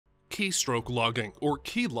Keystroke logging, or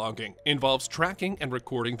key logging, involves tracking and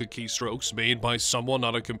recording the keystrokes made by someone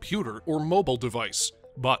on a computer or mobile device.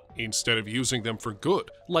 But instead of using them for good,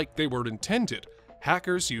 like they were intended,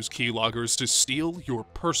 hackers use keyloggers to steal your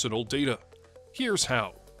personal data. Here's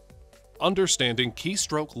how. Understanding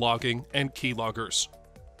keystroke logging and keyloggers.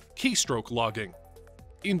 Keystroke logging.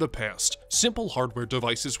 In the past, simple hardware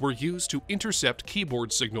devices were used to intercept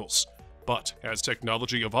keyboard signals. But as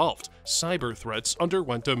technology evolved, cyber threats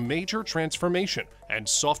underwent a major transformation and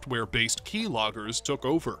software-based keyloggers took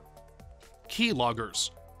over.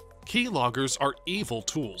 Keyloggers. Keyloggers are evil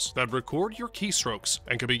tools that record your keystrokes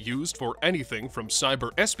and can be used for anything from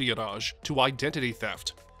cyber espionage to identity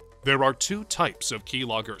theft. There are two types of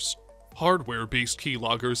keyloggers. Hardware-based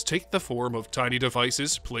keyloggers take the form of tiny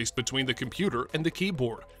devices placed between the computer and the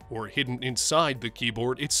keyboard, or hidden inside the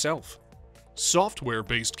keyboard itself.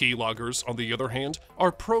 Software-based keyloggers, on the other hand,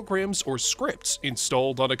 are programs or scripts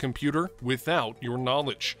installed on a computer without your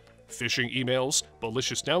knowledge. Phishing emails,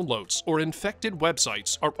 malicious downloads, or infected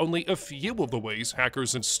websites are only a few of the ways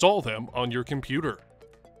hackers install them on your computer.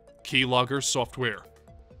 Keylogger software.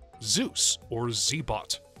 Zeus, or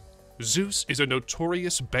Zbot. Zeus is a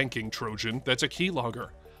notorious banking Trojan that's a keylogger.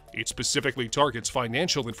 It specifically targets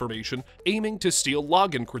financial information, aiming to steal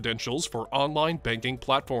login credentials for online banking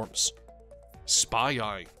platforms.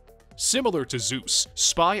 SpyEye. Similar to Zeus,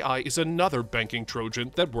 SpyEye is another banking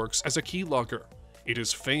Trojan that works as a keylogger. It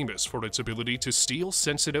is famous for its ability to steal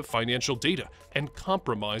sensitive financial data and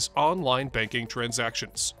compromise online banking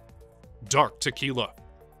transactions. Dark Tequila.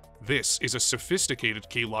 This is a sophisticated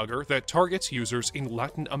keylogger that targets users in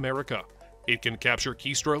Latin America. It can capture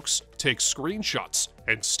keystrokes, take screenshots,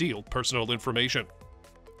 and steal personal information.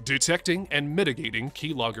 Detecting and mitigating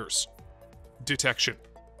keyloggers. Detection.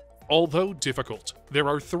 Although difficult, there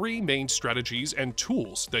are three main strategies and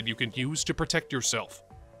tools that you can use to protect yourself.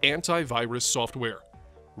 Antivirus software.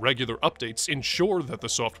 Regular updates ensure that the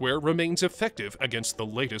software remains effective against the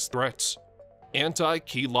latest threats.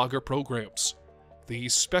 Anti-keylogger programs.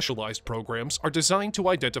 These specialized programs are designed to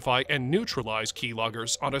identify and neutralize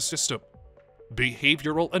keyloggers on a system.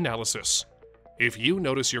 Behavioral analysis. If you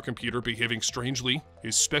notice your computer behaving strangely,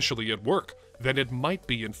 especially at work, then it might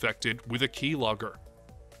be infected with a keylogger.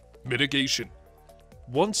 Mitigation.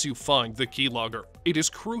 Once you find the keylogger, it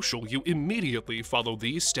is crucial you immediately follow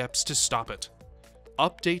these steps to stop it.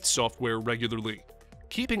 Update software regularly.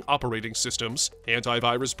 Keeping operating systems,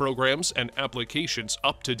 antivirus programs, and applications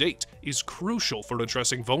up to date is crucial for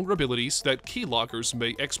addressing vulnerabilities that keyloggers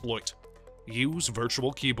may exploit. Use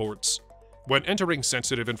virtual keyboards. When entering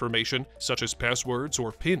sensitive information, such as passwords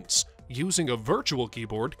or PINs, using a virtual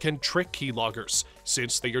keyboard can trick keyloggers,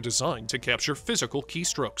 since they are designed to capture physical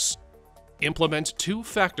keystrokes. Implement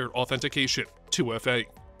two-factor authentication, 2FA.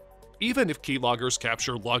 Even if keyloggers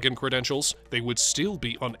capture login credentials, they would still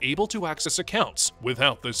be unable to access accounts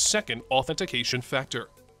without the second authentication factor.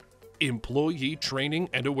 Employee training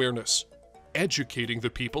and awareness. Educating the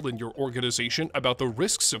people in your organization about the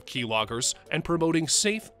risks of keyloggers and promoting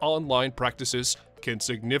safe online practices can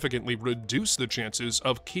significantly reduce the chances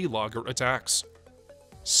of keylogger attacks.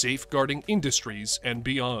 Safeguarding industries and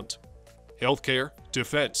beyond. Healthcare,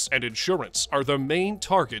 defense, and insurance are the main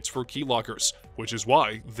targets for keyloggers, which is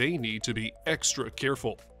why they need to be extra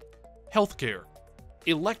careful. Healthcare.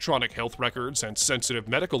 Electronic health records and sensitive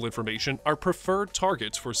medical information are preferred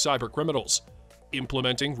targets for cybercriminals.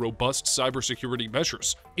 Implementing robust cybersecurity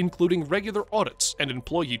measures, including regular audits and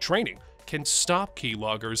employee training, can stop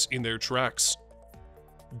keyloggers in their tracks.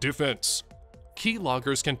 Defense.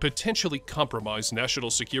 Keyloggers can potentially compromise national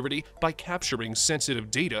security by capturing sensitive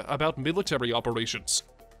data about military operations.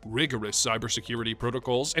 Rigorous cybersecurity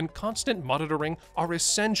protocols and constant monitoring are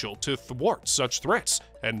essential to thwart such threats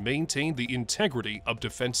and maintain the integrity of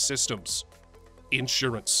defense systems.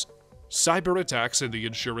 Insurance. Cyber attacks in the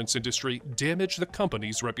insurance industry damage the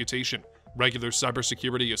company's reputation. Regular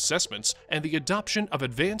cybersecurity assessments and the adoption of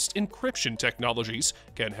advanced encryption technologies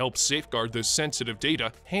can help safeguard the sensitive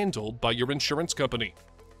data handled by your insurance company.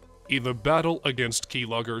 In the battle against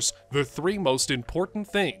keyloggers, the three most important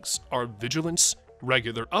things are vigilance,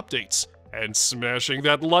 regular updates, and smashing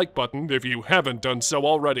that like button if you haven't done so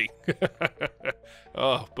already.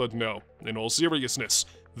 But no, in all seriousness,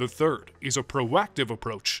 the third is a proactive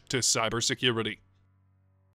approach to cybersecurity.